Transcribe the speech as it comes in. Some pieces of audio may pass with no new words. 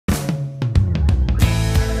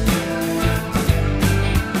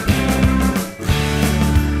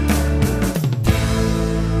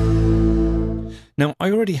Now,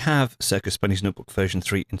 I already have Circus Ponies Notebook version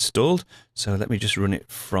 3 installed, so let me just run it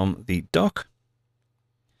from the dock.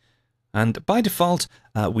 And by default,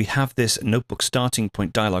 we have this notebook starting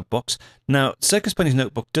point dialog box. Now, Circus Ponies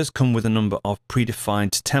Notebook does come with a number of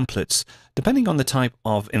predefined templates, depending on the type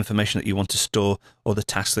of information that you want to store or the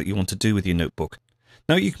task that you want to do with your notebook.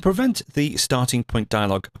 Now, you can prevent the starting point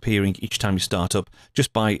dialog appearing each time you start up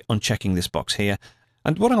just by unchecking this box here.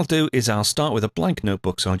 And what I'll do is I'll start with a blank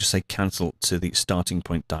notebook, so I'll just say cancel to the starting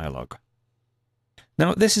point dialog.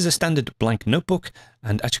 Now, this is a standard blank notebook,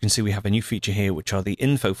 and as you can see, we have a new feature here, which are the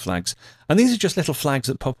info flags. And these are just little flags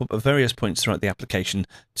that pop up at various points throughout the application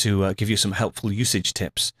to give you some helpful usage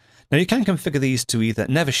tips. Now, you can configure these to either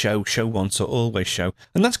never show, show once, or always show,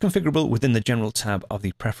 and that's configurable within the General tab of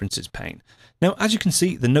the Preferences pane. Now, as you can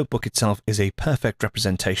see, the notebook itself is a perfect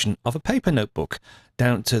representation of a paper notebook.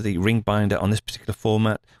 Down to the ring binder on this particular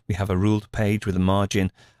format, we have a ruled page with a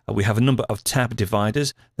margin. We have a number of tab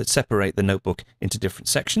dividers that separate the notebook into different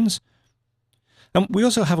sections. And we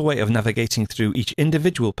also have a way of navigating through each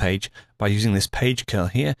individual page by using this page curl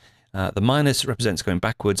here. The minus represents going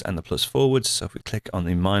backwards and the plus forwards. So if we click on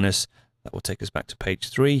the minus, that will take us back to page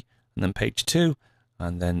 3, and then page 2,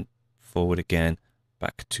 and then forward again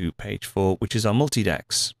back to page 4, which is our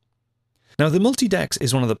multi-dex. Now, the multi-dex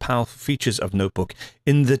is one of the powerful features of Notebook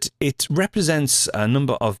in that it represents a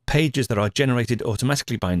number of pages that are generated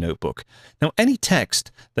automatically by Notebook. Now, any text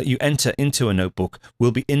that you enter into a notebook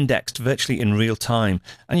will be indexed virtually in real time,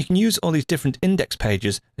 and you can use all these different index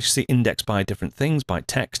pages, as you see, indexed by different things, by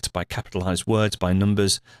text, by capitalized words, by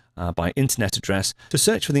numbers, by internet address, to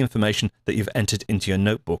search for the information that you've entered into your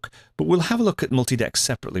notebook. But we'll have a look at multi-dex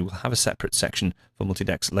separately. We'll have a separate section for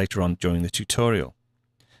multi-dex later on during the tutorial.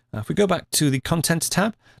 If we go back to the Contents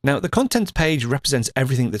tab, now the Contents page represents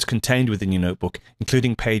everything that's contained within your notebook,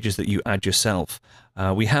 including pages that you add yourself.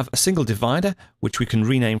 We have a single divider, which we can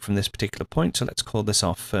rename from this particular point, so let's call this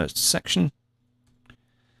our first section.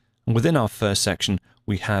 And within our first section,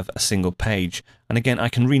 we have a single page. And again, I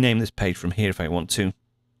can rename this page from here if I want to.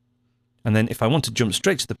 And then if I want to jump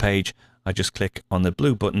straight to the page, I just click on the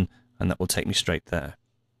blue button, and that will take me straight there.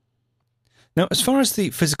 Now, as far as the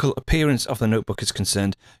physical appearance of the notebook is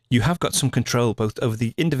concerned, you have got some control both over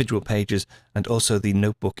the individual pages and also the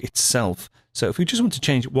notebook itself. So if we just want to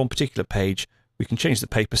change one particular page, we can change the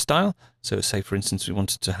paper style. So say, for instance, we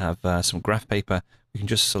wanted to have some graph paper, we can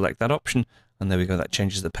just select that option, and there we go, that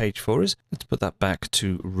changes the page for us. Let's put that back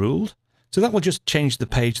to ruled. So that will just change the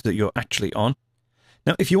page that you're actually on.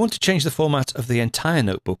 Now, if you want to change the format of the entire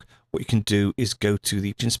notebook, what you can do is go to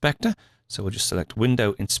the inspector. So we'll just select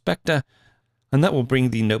Window Inspector, and that will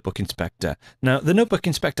bring the Notebook Inspector. Now, the Notebook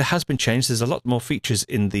Inspector has been changed. There's a lot more features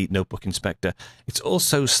in the Notebook Inspector. It's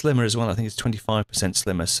also slimmer as well. I think it's 25%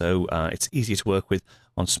 slimmer, so it's easier to work with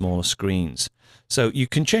on smaller screens. So you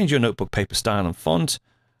can change your notebook paper style and font.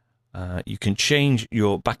 You can change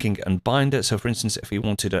your backing and binder. So for instance, if we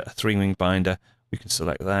wanted a 3-wing binder, we can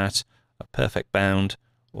select that, a perfect bound,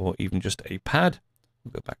 or even just a pad.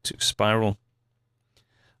 We'll go back to spiral.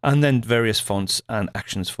 And then various fonts and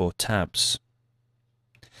actions for tabs.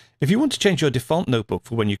 If you want to change your default notebook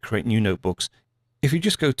for when you create new notebooks, if you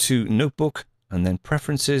just go to Notebook and then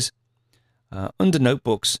Preferences, under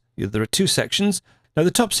Notebooks, there are 2 sections. Now,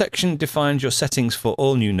 the top section defines your settings for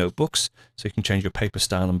all new notebooks, so you can change your paper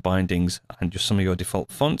style and bindings and just some of your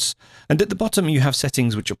default fonts. And at the bottom, you have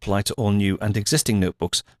settings which apply to all new and existing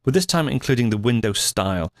notebooks, but this time including the window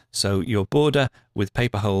style, so your border with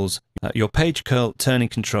paper holes, your page curl turning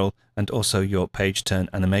control, and also your page turn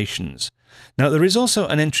animations. Now, there is also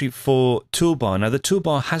an entry for toolbar. Now, the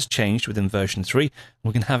toolbar has changed within version 3.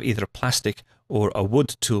 We can have either a plastic or a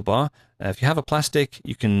wood toolbar. If you have a plastic,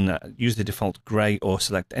 you can use the default grey or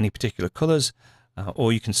select any particular colours,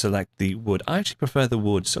 or you can select the wood. I actually prefer the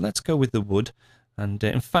wood, so let's go with the wood. And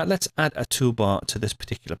in fact, let's add a toolbar to this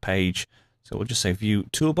particular page. So we'll just say View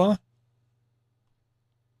Toolbar.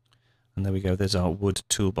 And there we go, there's our wood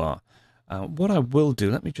toolbar. What I will do,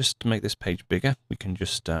 let me just make this page bigger. We can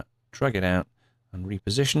just drag it out and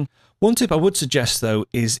reposition. One tip I would suggest, though,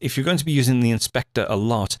 is if you're going to be using the inspector a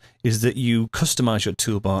lot, is that you customize your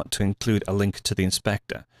toolbar to include a link to the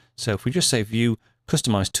inspector. So if we just say View,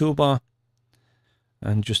 Customize Toolbar,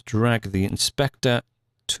 and just drag the inspector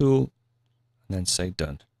tool, and then say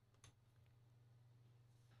Done.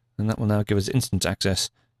 And that will now give us instant access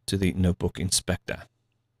to the Notebook Inspector.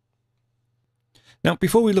 Now,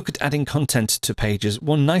 before we look at adding content to pages,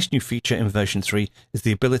 one nice new feature in version 3 is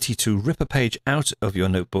the ability to rip a page out of your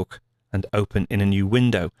notebook and open in a new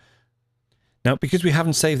window. Now, because we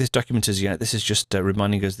haven't saved this document as yet, this is just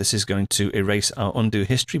reminding us this is going to erase our undo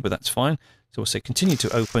history, but that's fine. So we'll say Continue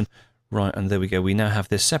to Open, Right, and there we go. We now have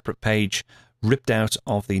this separate page ripped out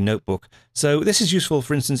of the notebook. So this is useful,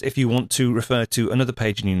 for instance, if you want to refer to another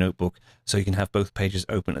page in your notebook, so you can have both pages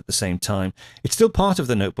open at the same time. It's still part of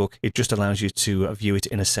the notebook, it just allows you to view it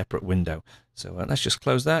in a separate window. So let's just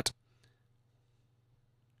close that.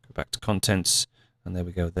 Go back to contents, and there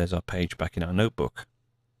we go. There's our page back in our notebook.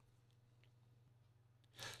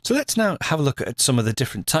 So let's now have a look at some of the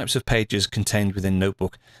different types of pages contained within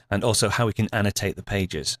Notebook, and also how we can annotate the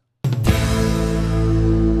pages.